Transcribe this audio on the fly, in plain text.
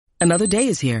Another day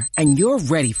is here, and you're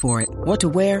ready for it. What to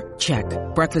wear? Check.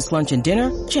 Breakfast, lunch, and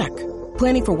dinner? Check.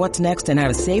 Planning for what's next and how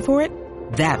to save for it?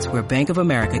 That's where Bank of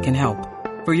America can help.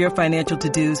 For your financial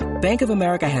to-dos, Bank of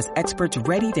America has experts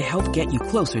ready to help get you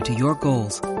closer to your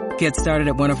goals. Get started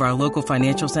at one of our local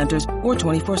financial centers or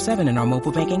 24/7 in our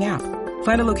mobile banking app.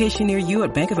 Find a location near you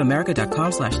at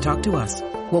bankofamerica.com/talktous.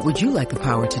 What would you like the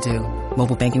power to do?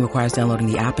 Mobile banking requires downloading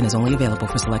the app and is only available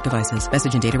for select devices.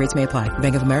 Message and data rates may apply.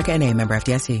 Bank of America N.A., member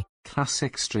FDIC.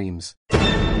 Classic streams.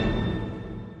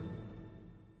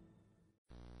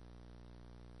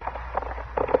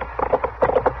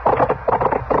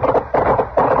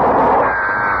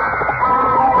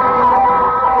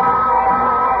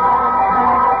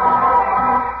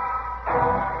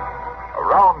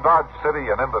 Around Dodge City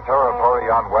and in the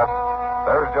territory on West,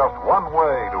 there's just one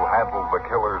way to handle the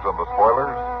killers and the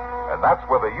spoilers, and that's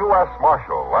with a U.S.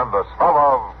 Marshal and the smell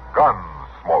of gun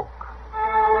smoke.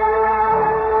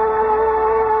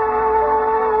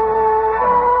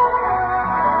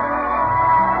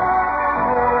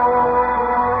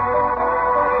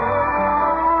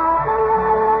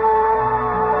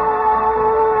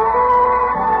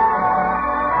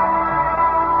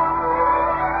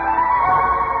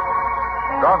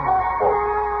 Gunsmoke,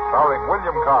 starring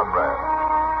William Conrad,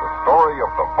 the story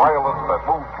of the violence that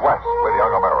moved west with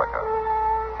young America,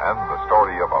 and the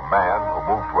story of a man who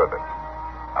moved with it.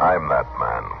 I'm that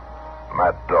man,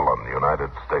 Matt Dillon, United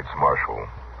States Marshal.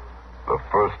 The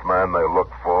first man they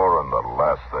look for and the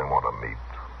last they want to meet.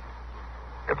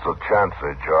 It's a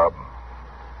chancy job,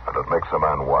 and it makes a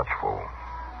man watchful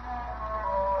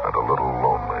and a little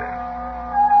lonely.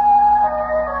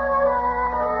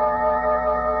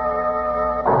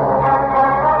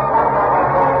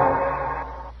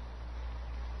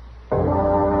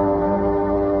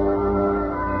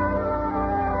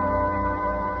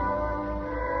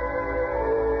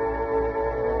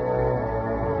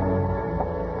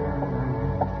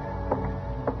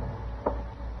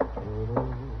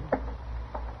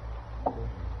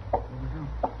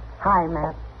 Hi,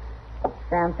 Matt.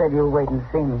 Sam said you were waiting to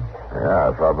see me. Yeah,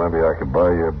 I thought maybe I could buy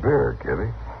you a beer,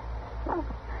 Kitty.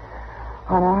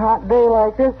 On a hot day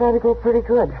like this, that'd go pretty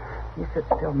good. You sit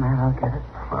still, Matt. I'll get it.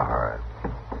 All right.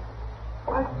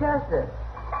 What's Chester?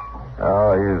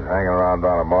 Oh, he's hanging around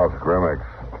down at Moss Grimmick's.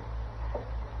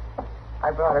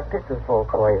 I brought a pitcher full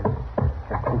for you,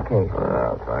 just in case.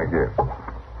 Yeah, thank you.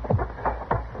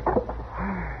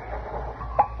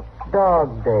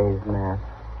 Dog days, Matt.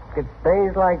 It's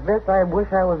days like this, I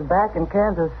wish I was back in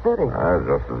Kansas City.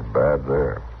 Just as bad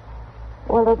there.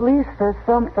 Well, at least there's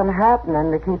something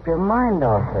happening to keep your mind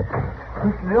off it.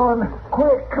 Mr. Dillon,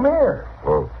 quick, come here.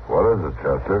 Well, what is it,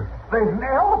 Chester? There's an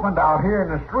elephant out here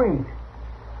in the street.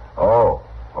 Oh,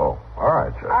 all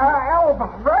right, Chester.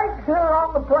 Elephant right here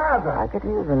on the plaza. I could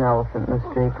use an elephant in the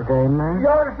street today, man. You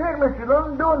ought to see it, Mr.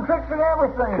 Dillon, doing tricks and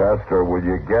everything. Chester, will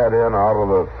you get in out of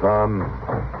the sun?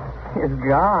 It's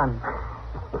gone.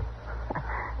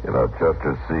 You know,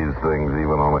 Chester sees things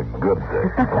even on a good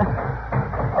day.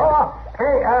 Oh,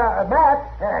 hey,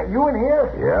 Matt, you in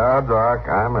here? Yeah, Doc,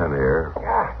 I'm in here.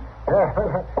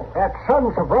 That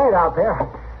sun's so bright out there,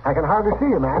 I can hardly see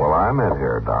you, Matt. Well, I'm in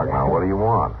here, Doc. Now, what do you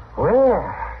want? Well,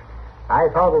 I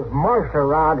thought as marshal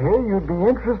around here, you'd be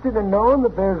interested in knowing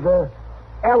that there's an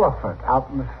elephant out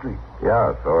in the street.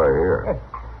 Yeah, so I hear.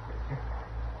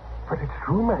 But it's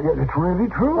true, Matt. It's really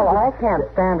true. Well, I can't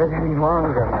stand it any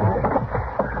longer, Matt.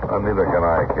 Neither can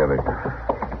I, Kitty.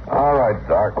 All right,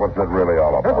 Doc, what's it really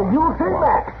all about? You'll see,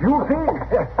 Matt. You'll see.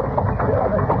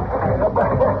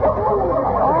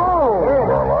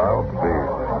 Well, I'll be.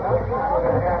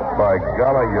 By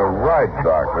golly, you're right,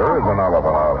 Doc. There is an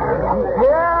elephant out here.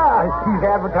 Yeah, he's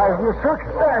advertising the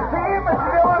circus. See him, Mr.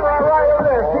 Dillon, right over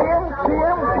there. See him?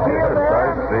 Yes, I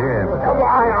see him.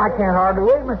 I can't hardly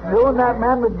wait, Mr. Dillon. That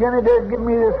man with Jenny there give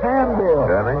me this handbill.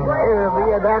 Jenny?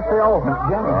 Yeah, that's the elephant,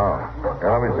 Jenny. Oh. Here,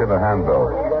 let me see the handbill.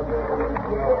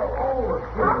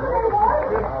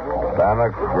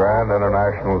 Bannock's Grand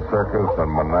International Circus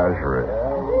and Menagerie.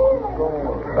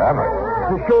 Bannock?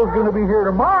 The show's going to be here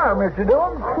tomorrow, Mr.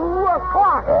 Dillon. 2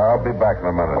 o'clock. I'll be back in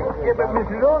a minute. Yeah, but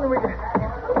Mr. Dillon, what's the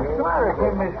matter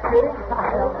with Miss Kitty?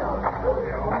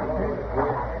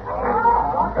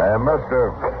 Hey,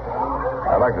 mister,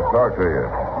 I'd like to talk to you.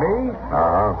 Me?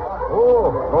 Uh-huh.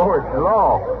 Oh, it's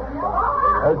law.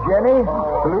 Jenny,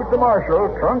 salute the marshal.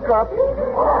 Trunk up.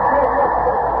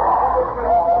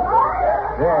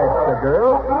 That's the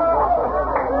girl.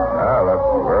 Ah, that's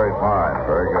very fine.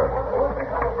 Very good.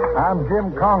 I'm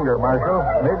Jim Conger, Marshal.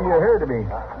 Maybe you heard of me.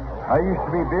 I used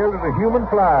to be billed as a human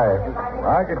fly.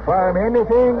 I could climb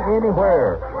anything,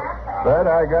 anywhere. But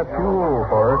I got too old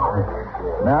for it.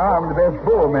 Now I'm the best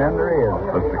bullman there is.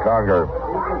 Mr. Conger,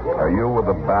 are you with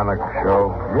the Bannock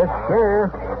show? Yes,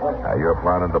 sir. You're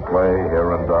planning to play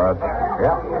here in Dodge?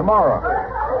 Yep, tomorrow.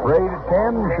 Parade at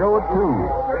 10, show at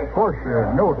 2. Of course,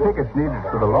 no tickets needed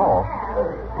for the law.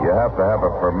 You have to have a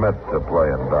permit to play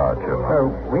in Dodge, you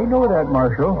know. We know that,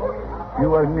 Marshal. You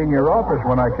wasn't in your office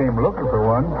when I came looking for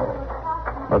one.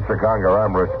 Mr. Conger,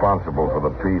 I'm responsible for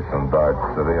the peace in Dodge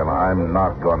City, and I'm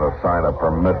not going to sign a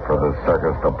permit for this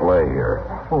circus to play here.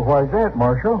 Well, why's that,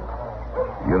 Marshal?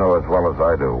 You know as well as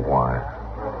I do why.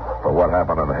 For what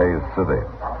happened in Hayes City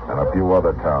and a few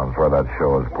other towns where that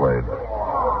show is played.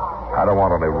 I don't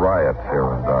want any riots here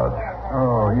in Dodge.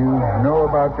 Oh, you know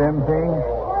about them things?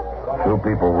 2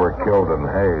 people were killed in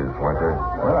Hayes, Winter.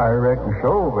 Well, I reckon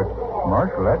so, but,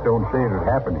 Marshal, that don't say it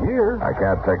happened here. I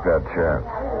can't take that chance.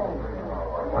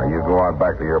 Now, you go on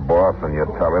back to your boss and you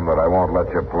tell him that I won't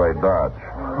let you play Dodge.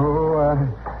 Oh,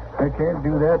 I can't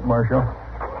do that, Marshal.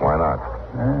 Why not?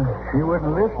 She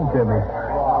wouldn't listen to me.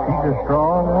 She's a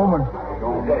strong woman.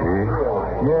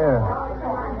 She? Yeah.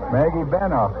 Maggie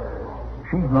Bannock.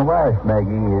 She's my wife,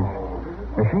 Maggie is.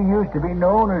 She used to be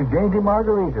known as Dainty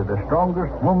Margarita, the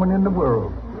strongest woman in the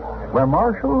world. Well,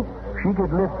 Marshal, she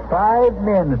could lift 5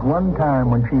 men at one time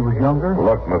when she was younger.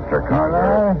 Look, Mr.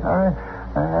 Conger.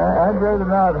 I'd rather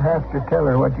not have to tell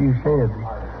her what you said.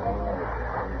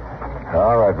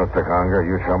 All right, Mr. Conger,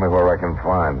 you show me where I can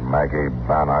find Maggie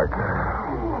Bannock,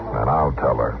 and I'll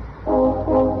tell her.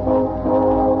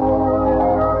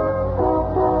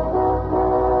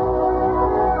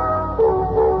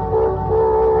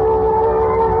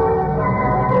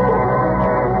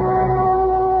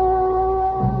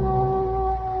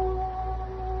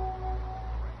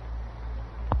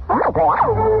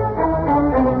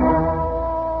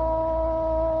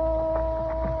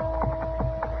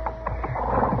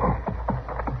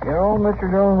 You know, Mr.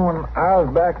 Dillon, when I was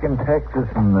back in Texas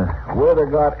and the weather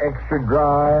got extra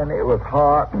dry and it was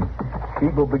hot and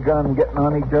people begun getting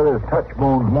on each other's touch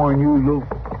bones more than usual,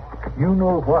 you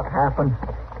know what happened?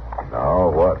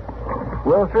 No, what?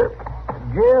 Well, sir,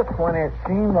 just when it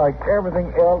seemed like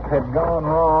everything else had gone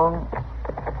wrong,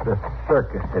 the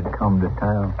circus had come to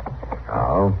town.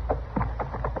 Oh?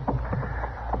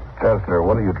 Chester,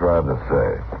 what are you trying to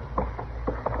say?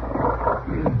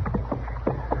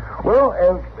 Well,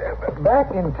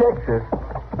 back in Texas,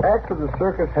 after the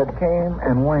circus had came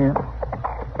and went,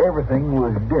 everything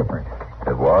was different.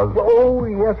 It was? Oh,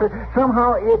 yes, sir.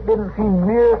 Somehow it didn't seem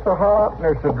near so hot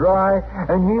nor so dry,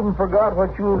 and you even forgot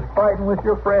what you was fighting with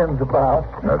your friends about.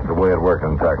 That's the way it worked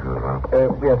in Texas, huh?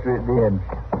 Yes, sir, it did.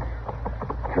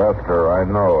 Chester, I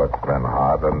know it's been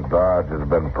hot and Dodge has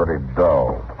been pretty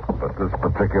dull, but this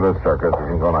particular circus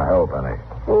isn't going to help any.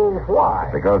 Well, why?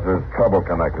 Because there's trouble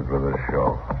connected with this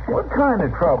show. What kind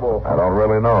of trouble? I don't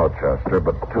really know, Chester,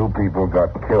 but 2 people got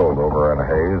killed over in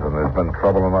Hayes, and there's been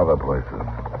trouble in other places.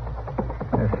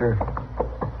 Yes, sir.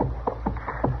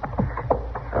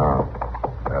 Oh,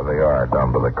 there they are,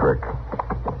 down by the creek.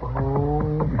 Oh,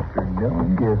 Mr.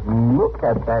 Dillon, just look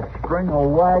at that string of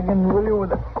wagons, will you,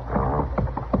 with it?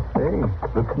 Hey,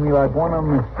 looks to me like one of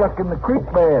them is stuck in the creek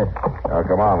bed. Now,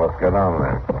 come on, let's get down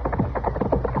there.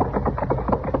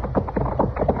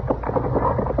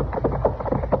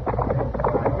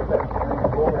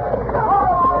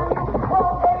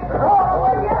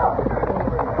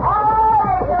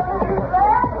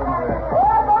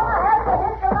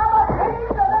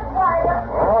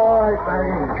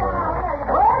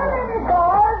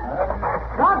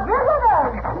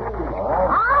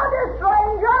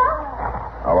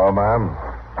 Hello, ma'am.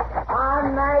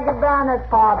 I'm Maggie Bannock,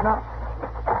 partner.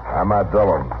 I'm Matt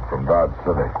Dillon from Dodge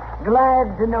City.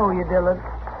 Glad to know you, Dillon.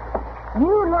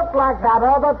 You look like that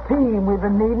other team we've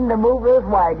been needing to move this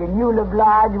wagon. You'll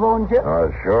oblige, won't you?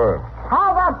 Sure.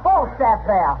 How about Falstaff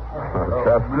there?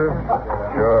 Chester?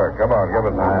 Sure. Come on, give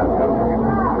us a hand.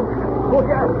 Look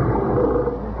out.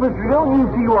 Mr. Dillon, you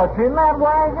see what's in that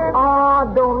wagon? Oh,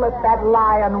 don't let that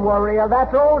lion worry you.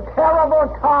 That's old terrible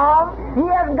Tom. He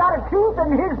hasn't got a tooth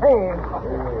in his head.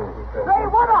 Say,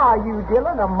 what are you,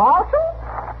 Dillon, a marshal?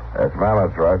 Yes, ma'am,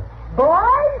 that's right.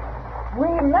 Boys,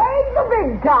 we made the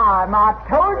big time. I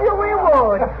told you we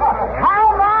would.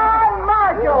 Come on,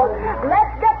 Marshal.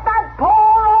 Let's get that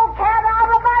poor old cat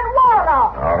out of that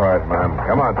water. All right, ma'am.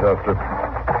 Come on, Chester.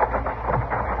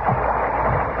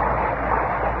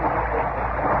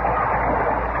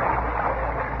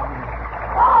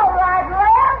 All right,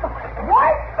 Lem.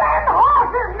 Wipe them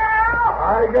horses now.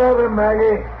 I got him,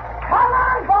 Maggie. Come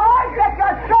on, boys. Get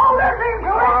your shoulders into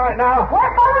it. All right, now. Whip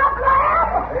 'em up, Lem.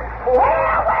 Here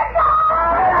we go.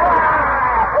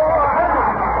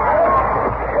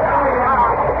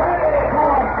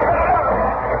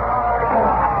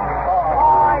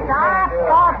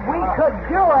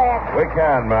 do it. We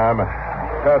can, ma'am.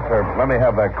 Chester, let me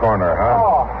have that corner, huh?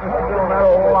 Oh, that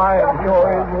old lion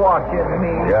sure is watching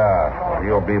me. Yeah,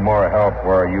 he'll be more help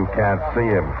where you can't see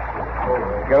him.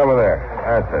 Get over there.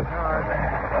 That's it.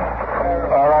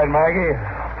 All right, Maggie.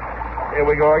 Here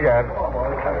we go again.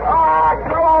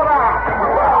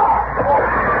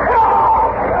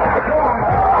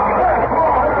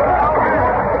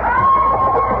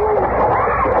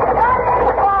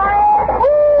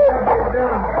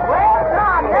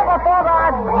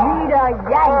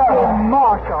 Yankee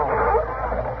Marshal.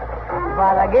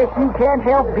 But I guess you can't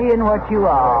help being what you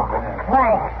are.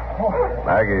 Thanks.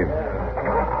 Maggie.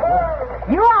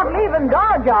 You aren't leaving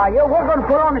Dodge, are you? We're going to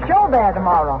put on a show there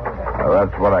tomorrow.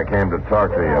 That's what I came to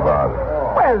talk to you about.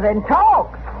 Well, then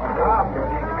talk.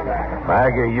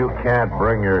 Maggie, you can't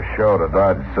bring your show to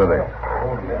Dodge City.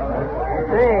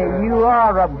 Say, you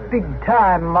are a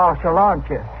big-time marshal, aren't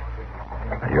you?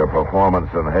 Your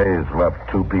performance in Hayes left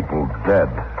 2 people dead.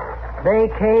 They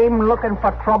came looking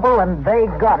for trouble, and they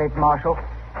got it, Marshal.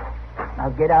 Now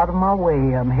get out of my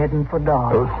way. I'm heading for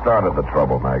Dodge. Who started the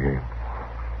trouble, Maggie?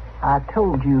 I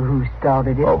told you who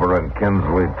started it. Over in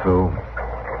Kinsley, too?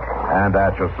 And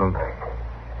Atchison?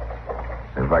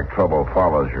 Seems like trouble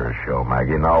follows your show,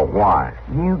 Maggie. Now, why?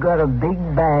 You got a big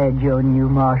badge on you,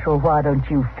 Marshal. Why don't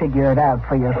you figure it out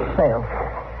for yourself?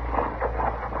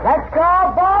 Let's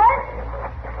go, boys!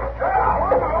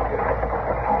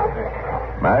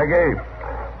 Maggie,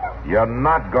 you're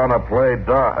not going to play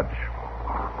Dodge.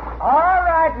 All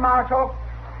right, Marshal.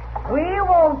 We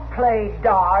won't play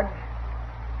Dodge.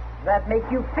 Does that make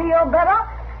you feel better?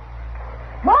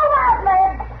 Move out,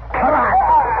 man! Come on.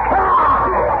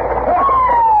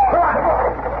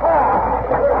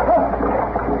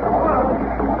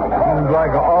 Seems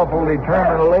like an awful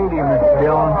determined lady, Mr.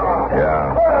 Dillon.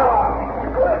 Yeah.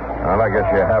 Well, I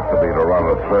guess you have to be to run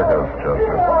a circus,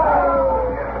 Chester.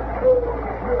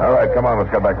 All right, come on,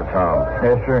 let's get back to town.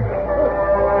 Yes, sir.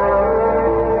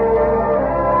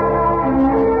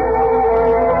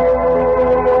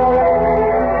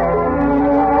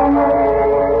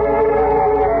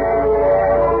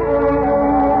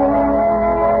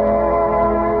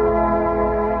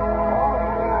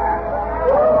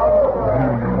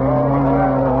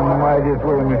 I just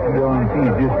worry, Mr. Dillon, if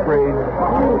he's just afraid. I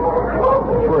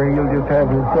swear he'll just have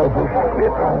himself a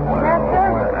spit on my...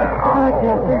 Oh,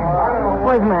 Chester.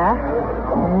 What's the matter?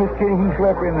 Miss Kitty, he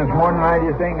slept in this morning, and I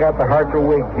just ain't got the heart to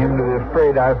wake him to this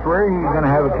parade. I swear he's going to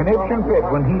have a conniption fit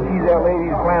when he sees that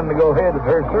lady's planning to go ahead with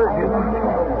her circus.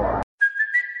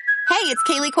 Hey, it's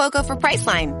Kaylee Cuoco for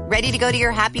Priceline. Ready to go to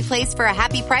your happy place for a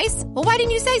happy price? Well, why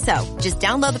didn't you say so? Just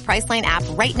download the Priceline app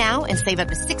right now and save up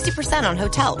to 60% on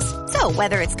hotels. So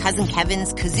whether it's Cousin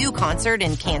Kevin's Kazoo Concert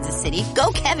in Kansas City,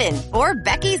 go Kevin, or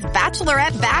Becky's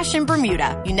Bachelorette Bash in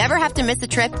Bermuda, you never have to miss a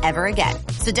trip ever again.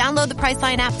 So download the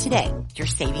Priceline app today. Your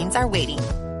savings are waiting.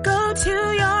 Go to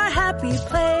your happy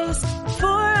place for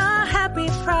a happy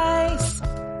price.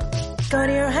 Go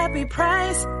to your happy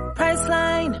price,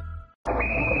 Priceline.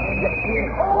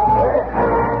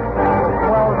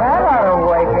 Well, that ought to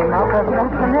wake him up if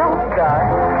nothing else does.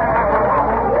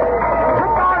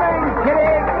 Good morning, Kitty.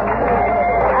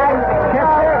 And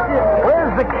Chester,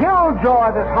 where's the killjoy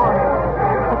this morning?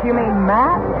 What do you mean,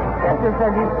 Matt? Chester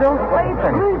says he's still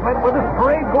sleeping. Sleeping? With this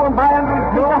parade going by under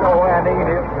his nose. Oh, and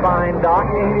ain't it fine, Doc?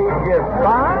 Ain't it just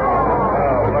fine?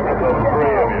 Oh, look at those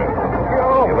 3 of you.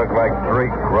 You look like 3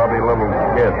 grubby little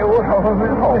kids. Well,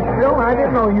 Mr. Dillon, I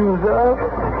didn't know you was up.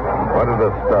 When did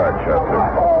it start, Chester?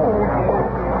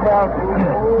 About 15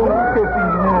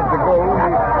 minutes ago,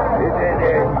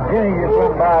 Jenny just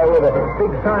went by with a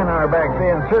big sign on her back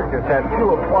saying circus at 2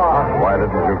 o'clock. Why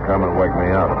didn't you come and wake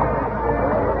me up?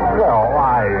 Well,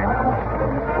 I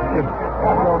just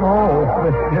don't know,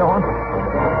 Mr. Dillon.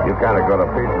 You kind of go to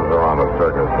pieces around a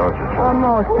circus, don't you, Chester?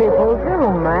 Most people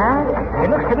do, Matt. It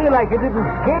looks to me like you didn't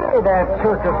scare that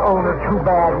circus owner too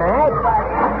bad, Matt.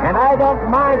 And I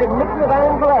don't mind admitting that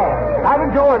I'm glad. I've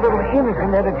enjoyed a little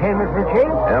innocent entertainment for a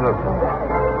change. Innocent.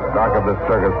 Doc, if this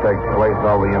circus takes place,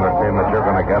 all the entertainment you're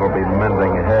going to get will be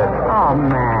mending heads. Oh,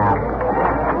 Matt.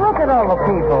 Look at all the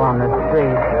people on the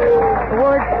street. The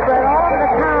word spread all over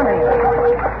the county.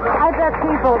 I bet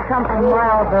people come from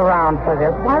miles around for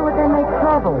this. Why would they make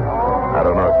trouble? I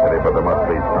don't know, Kitty, but there must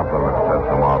be something that sets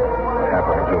them off. It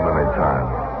happens too many times.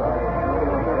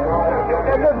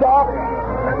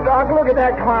 Doc, look at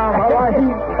that clown.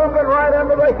 He's jumping right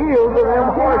under the heels of them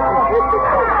horses.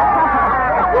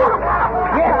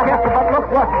 Yes, but look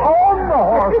what's on the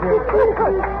horses.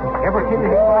 Ever seen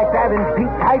anything like that in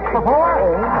peak tights before?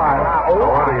 Oh, my. No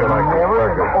wonder you like the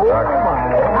circus, Doc.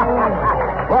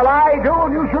 Well, I do,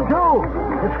 and you should too.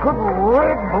 It's good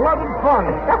red-blooded fun.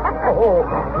 Oh,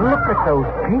 look at those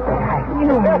pink eyes.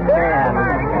 You man.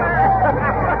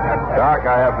 Doc,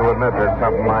 I have to admit there's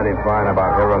something mighty fine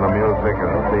about hearing the music and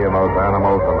seeing those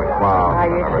animals and the clowns. Are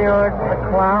you sure it's the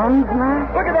clowns, Matt?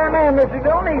 Look at that man, Mr.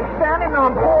 Dillon. He's standing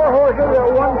on 4 horses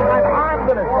at one time. I'm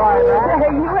going to try that.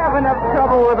 Hey, you have enough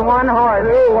trouble with one horse.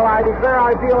 Oh, well, I declare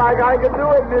I feel like I could do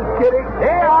it, Miss Kitty.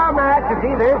 There are, Matt. You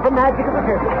see, there's the magic of the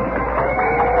circus.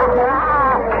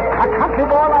 A country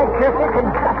boy like Chester can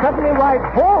suddenly ride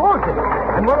 4 horses.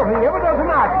 And what if he ever does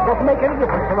not? It doesn't make any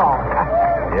difference at all.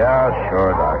 Yeah,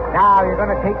 sure, Doc. Now, you're going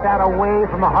to take that away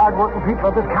from the hard-working people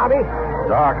of this county?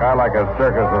 Doc, I like a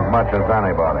circus as much as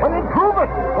anybody. Well, then prove it.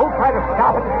 Don't try to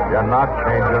stop it. You're not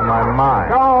changing my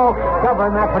mind. Oh,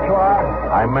 stubborn, that's what you are.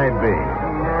 I may be.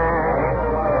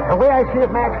 The way I see it,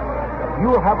 Max,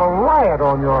 you'll have a riot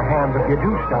on your hands if you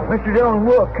do stop. Mr. Dillon,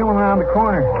 look, coming around the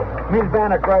corner. Miss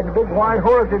Bannock riding a big white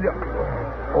horse.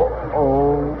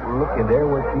 Oh, look at there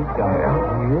what she's got. Yeah.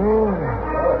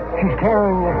 She's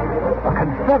carrying a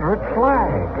Confederate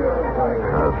flag.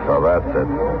 So that's it.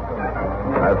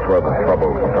 That's where the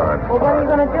trouble starts. Well, what are you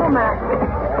going to do, Matt?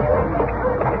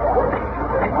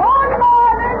 Good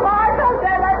morning, Marshal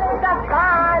Dillon. It's a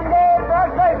fine day for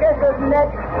a circus, isn't it?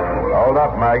 Hold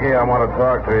up, Maggie. I want to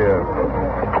talk to you.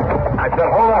 I said,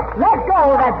 hold up. Let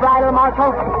go of that bridle,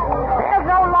 Marshal. There's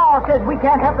no law says we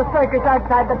can't have the circus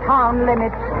outside the town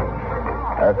limits.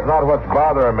 That's not what's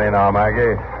bothering me now,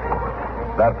 Maggie.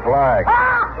 That flag.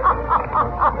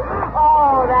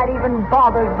 Oh, that even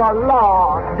bothers the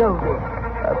law, don't it?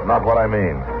 That's not what I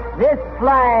mean. This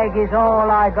flag is all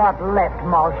I got left,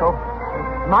 Marshal.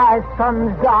 My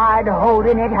sons died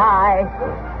holding it high.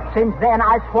 Since then,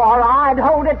 I swore I'd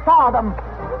hold it for them.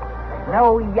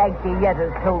 No Yankee yet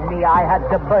has told me I had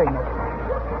to burn it.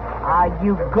 Are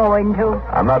you going to?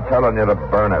 I'm not telling you to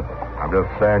burn it. I'm just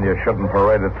saying you shouldn't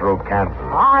parade it through Kansas.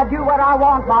 I do what I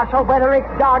want, Marshal, whether it's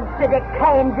Dodge City,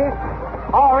 Kansas,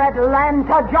 or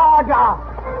Atlanta, Georgia.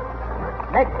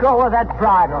 Let go of that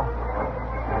bridle.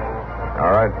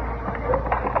 All right.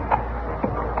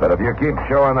 But if you keep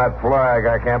showing that flag,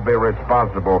 I can't be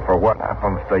responsible for what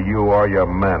happens to you or your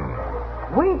men.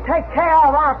 We take care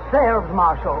of ourselves,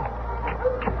 Marshal.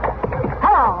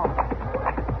 Hello.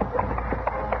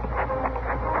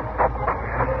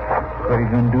 What are you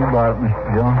going to do about it,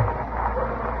 Mr. Dillon?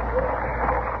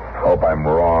 Hope I'm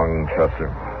wrong, Chester.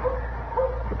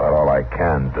 It's about all I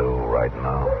can do right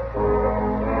now.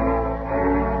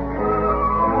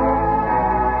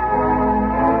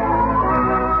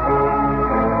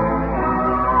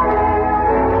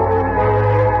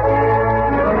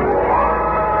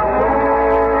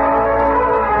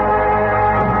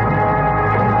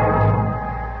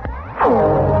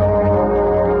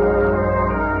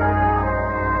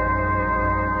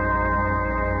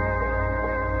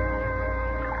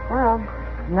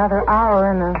 Another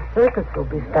hour and the circus will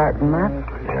be starting, Matt.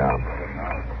 Yeah.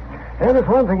 And there's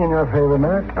one thing in your favor,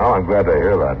 Matt. Oh, I'm glad to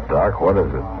hear that, Doc. What is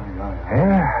it?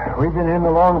 Yeah, we've been in the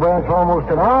Long Branch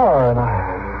almost an hour, and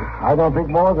I don't think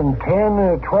more than 10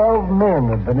 or 12 men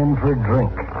have been in for a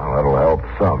drink. Well, that'll help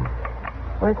some.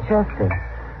 Where's Chester?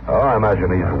 Oh, I imagine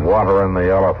he's watering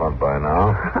the elephant by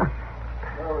now.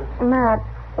 Matt,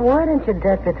 why don't you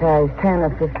deputize 10 or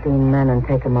 15 men and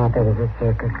take them out there to the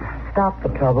circus? Stop the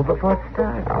trouble before it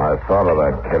starts. I thought of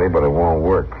that, Kitty, but it won't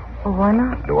work. Well, why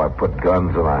not? Do I put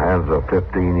guns in the hands of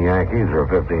 15 Yankees or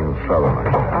 15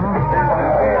 Southerners?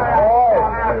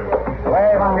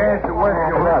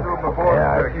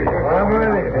 Yeah, I see.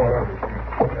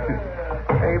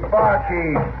 Hey,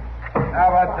 barkeep,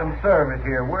 how about some service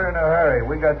here? We're in a hurry.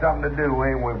 We got something to do,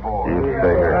 ain't we, boys? You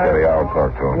stay here, Kitty. I'll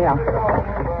talk to him. Yeah.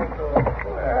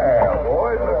 Well,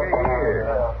 boys, look at here.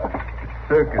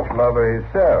 Circus lover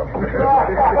himself.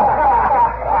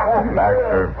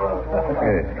 Baxter,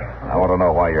 I want to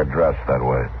know why you're dressed that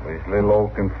way. This little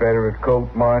old Confederate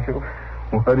coat, Marshal.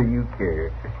 What do you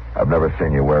care? I've never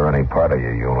seen you wear any part of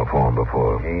your uniform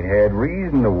before. Ain't had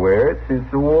reason to wear it since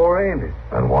the war ended.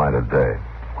 And why today?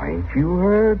 Ain't you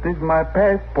heard? This is my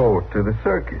passport to the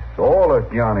circus. All us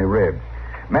Johnny Rebs.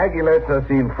 Maggie lets us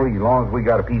in free, long as we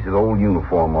got a piece of the old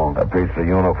uniform on. A piece of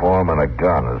uniform and a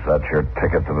gun. Is that your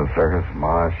ticket to the circus?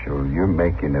 Marshal, you're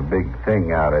making a big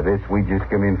thing out of this. We just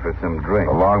come in for some drink.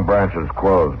 The Long Branch is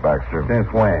closed, Baxter.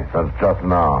 Since when? Since just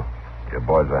now. Your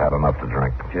boys have had enough to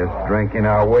drink. Just drinking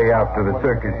our way out to the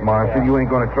circus, Marshal. You ain't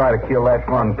going to try to kill that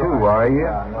fun, too, are you?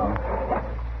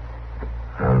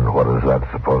 And what is that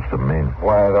supposed to mean?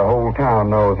 Why, the whole town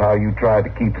knows how you tried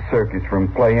to keep the circus from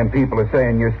playing. People are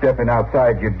saying you're stepping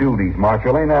outside your duties,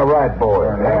 Marshal. Ain't that right, boy?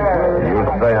 You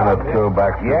saying it too,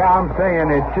 Baxter? Yeah, I'm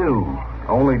saying it, too.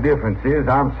 Only difference is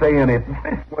I'm saying it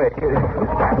this way.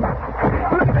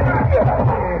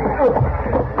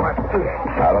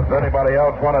 Now, does anybody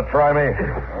else want to try me?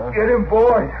 Get him,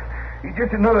 boy. He's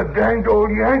just another danged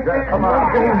old Yankee. Come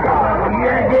on.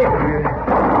 Yankee.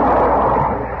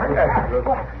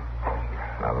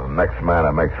 Now, the next man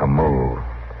that makes a move,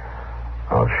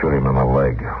 I'll shoot him in the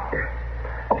leg.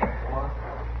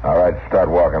 All right, start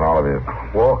walking, all of you.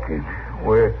 Walking?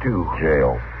 Where to?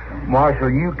 Jail. Marshal,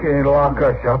 you can't lock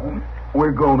us up.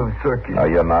 We're going to the circus. No,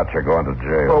 you're not. You're going to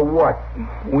jail. For what?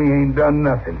 We ain't done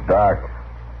nothing. Doc,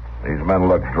 these men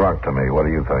look drunk to me. What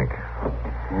do you think?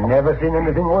 Never seen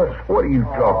anything worse. What are you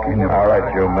talking about? All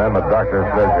right, you men. The doctor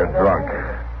says you're drunk.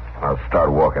 Now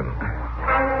start walking.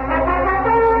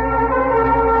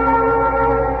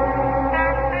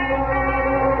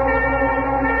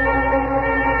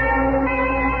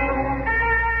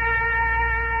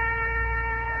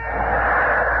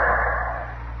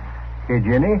 Hey,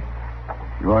 Jenny,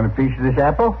 you want a piece of this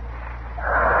apple?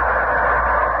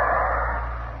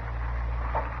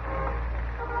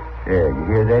 There, you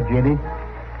hear that, Jenny?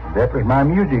 That was my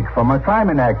music for my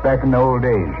climbing act back in the old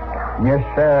days. Yes,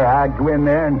 sir, I'd go in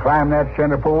there and climb that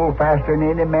center pole faster than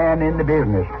any man in the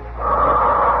business.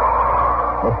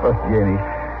 Oh, Jenny,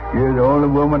 you're the only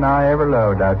woman I ever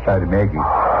loved outside of Maggie.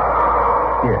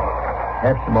 Here,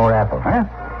 have some more apple, huh?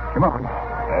 Come on.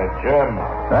 Jim.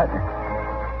 What?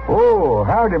 Oh,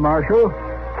 howdy, Marshal.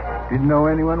 Didn't know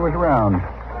anyone was around.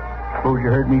 Suppose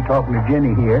you heard me talking to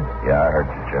Jenny here. Yeah, I heard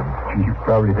you, Jim. You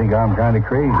probably think I'm kind of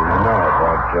crazy. No, I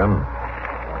don't, Jim.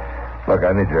 Look,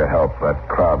 I need your help. That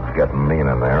crowd's getting mean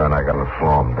in there, and I gotta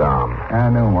slow them down. I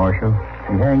know, Marshal.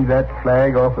 He hangs that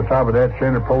flag off the top of that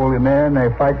center pole in there, and they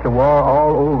fight the war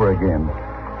all over again.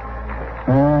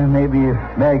 Maybe if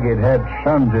Maggie had had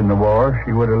sons in the war,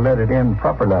 she would have let it end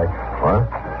proper like. What?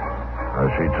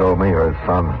 She told me her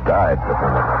sons died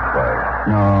defending that flag.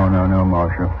 No,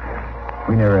 Marshal.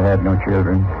 We never had no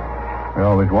children. We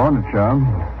always wanted some.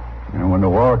 And when the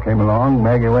war came along,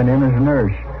 Maggie went in as a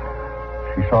nurse.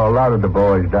 She saw a lot of the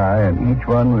boys die, and each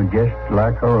one was just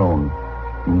like her own.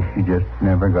 And she just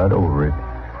never got over it.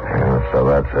 Yeah, so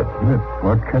that's it. But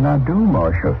what can I do,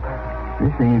 Marshal?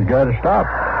 This thing's got to stop.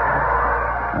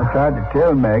 I tried to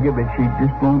tell Maggie, but she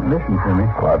just won't listen to me.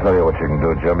 Well, I'll tell you what you can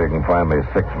do, Jim. You can find me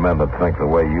 6 men that think the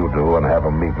way you do and have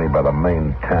them meet me by the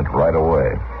main tent right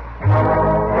away.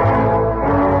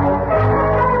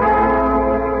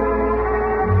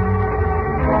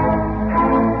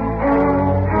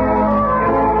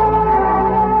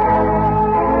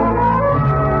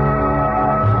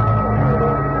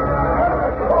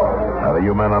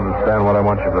 You men understand what I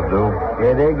want you to do?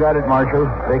 Yeah, they got it, Marshal.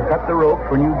 They cut the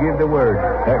rope when you give the word.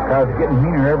 That crowd's getting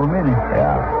meaner every minute.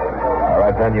 Yeah. All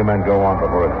right, then you men go on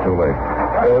before it's too late.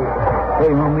 What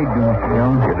do you want me to do, Mr.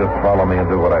 Jones? You just follow me and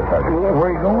do what I tell you.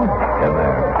 Where are you going? In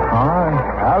there. All right.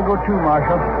 I'll go too,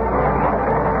 Marshal.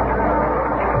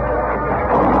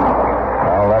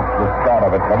 Well, that's the start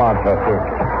of it. Come on, Chester.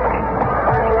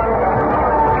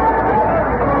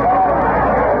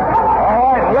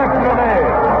 All right, listen to me.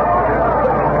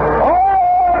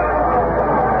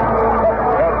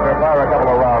 Fire a couple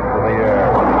of rounds in the air.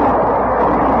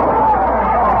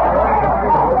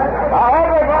 Now,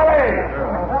 everybody,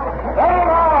 settle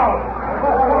down.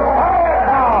 Quiet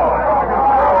now.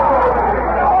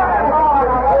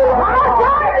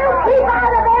 Marshal, you keep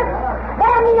out of this.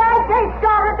 Then the Yankees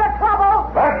started the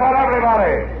trouble. Listen,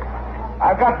 everybody.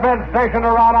 I've got men stationed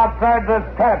around outside this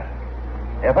tent.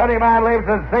 If any man leaves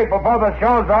his seat before the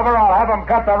show's over, I'll have him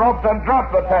cut the ropes and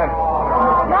drop the tent.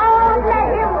 Don't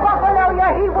let him buffalo you.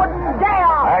 He wouldn't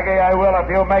dare. Maggie, I will if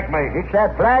you make me. It's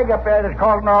that flag up there that's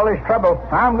causing all this trouble.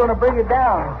 I'm going to bring it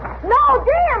down. No,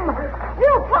 Jim.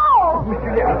 You fall.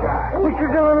 Mr.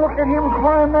 Dillon, look at him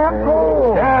climb that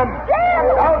pole. Jim! Jim!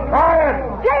 Don't try it!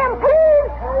 Jim,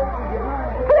 please.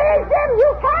 Please, Jim,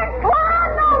 you can't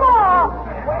climb no more.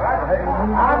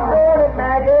 I'm doing it,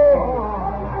 Maggie.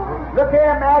 Look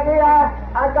here, Maggie.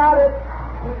 I got it.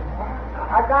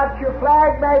 I got your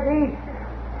flag, Maggie.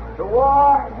 The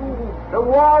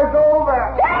war's over.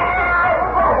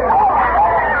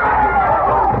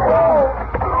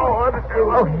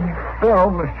 Oh, you fell,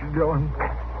 Mr. Dillon.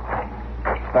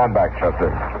 Stand back, Chester.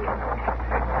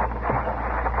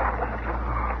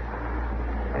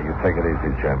 Hey, you take it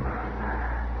easy, Jim.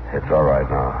 It's all right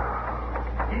now.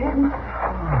 Jim.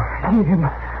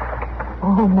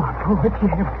 Oh, my poor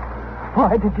Jim.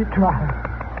 Why did you try?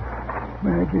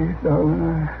 Maggie,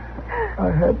 darling, I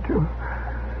had to.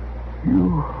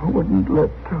 You wouldn't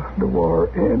let the war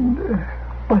end.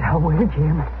 But I will,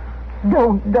 Jim.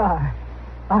 Don't die.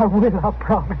 I will, I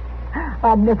promise.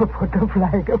 I'll never put the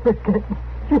flag up again.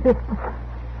 ship.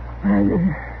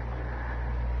 Maggie,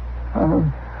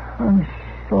 I'm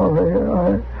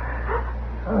sorry.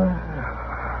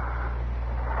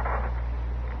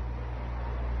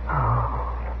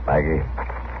 Maggie.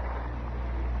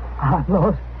 I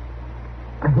lost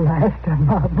the last of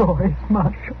my boys,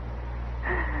 Marshal.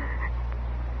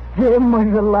 Jim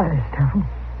was the last of them.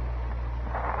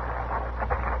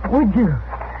 Would you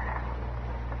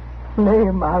lay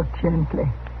him out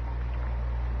gently?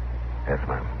 Yes,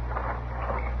 ma'am.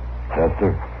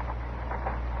 Chester.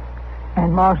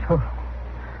 And, Marshal,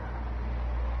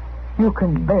 you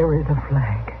can bury the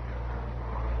flag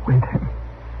with him.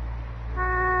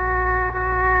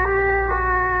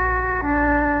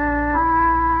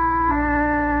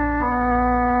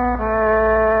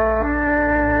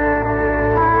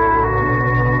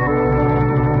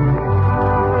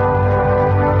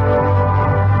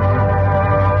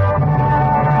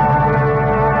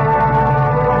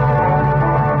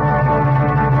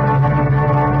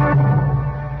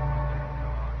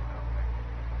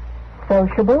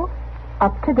 Sociable,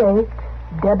 up-to-date,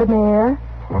 debonair.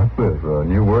 What's this, a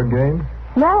new word game?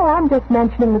 No, I'm just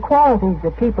mentioning the qualities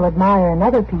that people admire in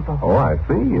other people. Oh, I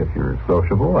see. If you're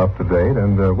sociable, up-to-date,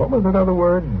 and what was that other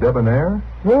word, debonair?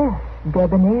 Yes,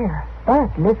 debonair.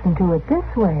 But listen to it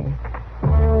this way.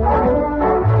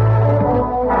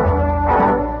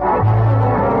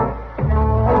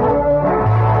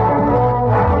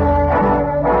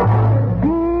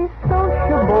 Be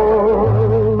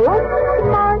sociable. Look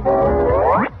smart.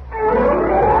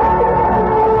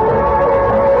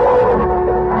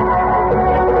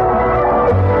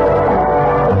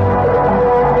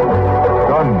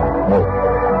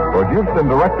 Produced and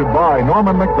directed by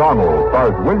Norman McDonald,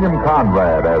 stars William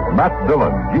Conrad as Matt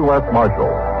Dillon, U.S. Marshal.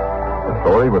 The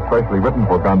story was specially written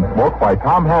for Gunsmoke by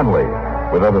Tom Hanley,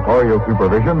 with editorial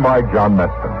supervision by John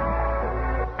Meston.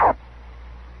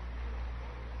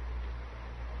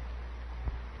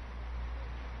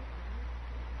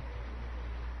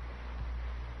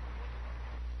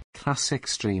 Classic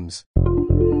Streams.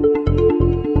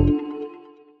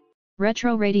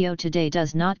 Retro Radio Today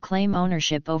does not claim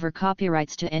ownership over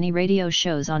copyrights to any radio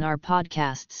shows on our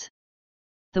podcasts.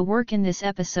 The work in this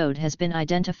episode has been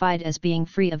identified as being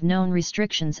free of known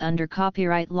restrictions under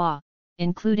copyright law,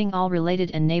 including all related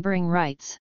and neighboring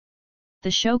rights. The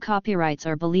show copyrights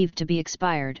are believed to be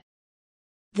expired.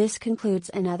 This concludes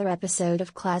another episode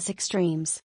of Classic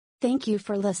Streams. Thank you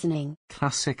for listening.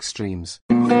 Classic Streams.